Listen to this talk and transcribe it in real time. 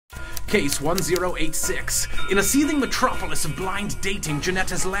Case 1086. In a seething metropolis of blind dating,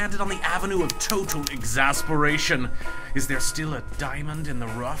 Jeanette has landed on the avenue of total exasperation. Is there still a diamond in the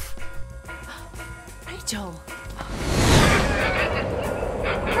rough? Rachel.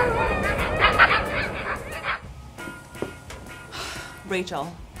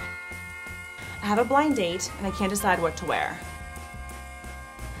 Rachel. I have a blind date and I can't decide what to wear.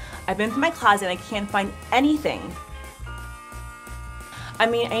 I've been through my closet and I can't find anything. I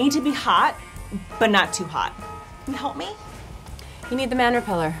mean, I need to be hot, but not too hot. Can you help me? You need the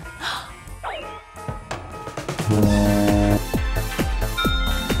ManRepeller.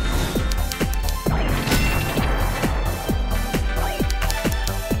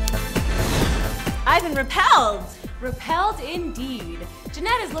 I've been repelled. Repelled indeed.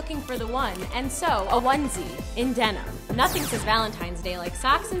 Jeanette is looking for the one, and so a onesie in denim. Nothing says Valentine's Day like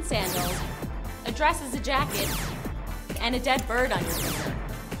socks and sandals, a dress as a jacket, and a dead bird on your finger.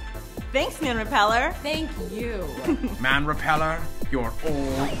 Thanks, ManRepeller. Thank you. ManRepeller, you're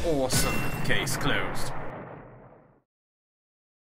all awesome. Case closed.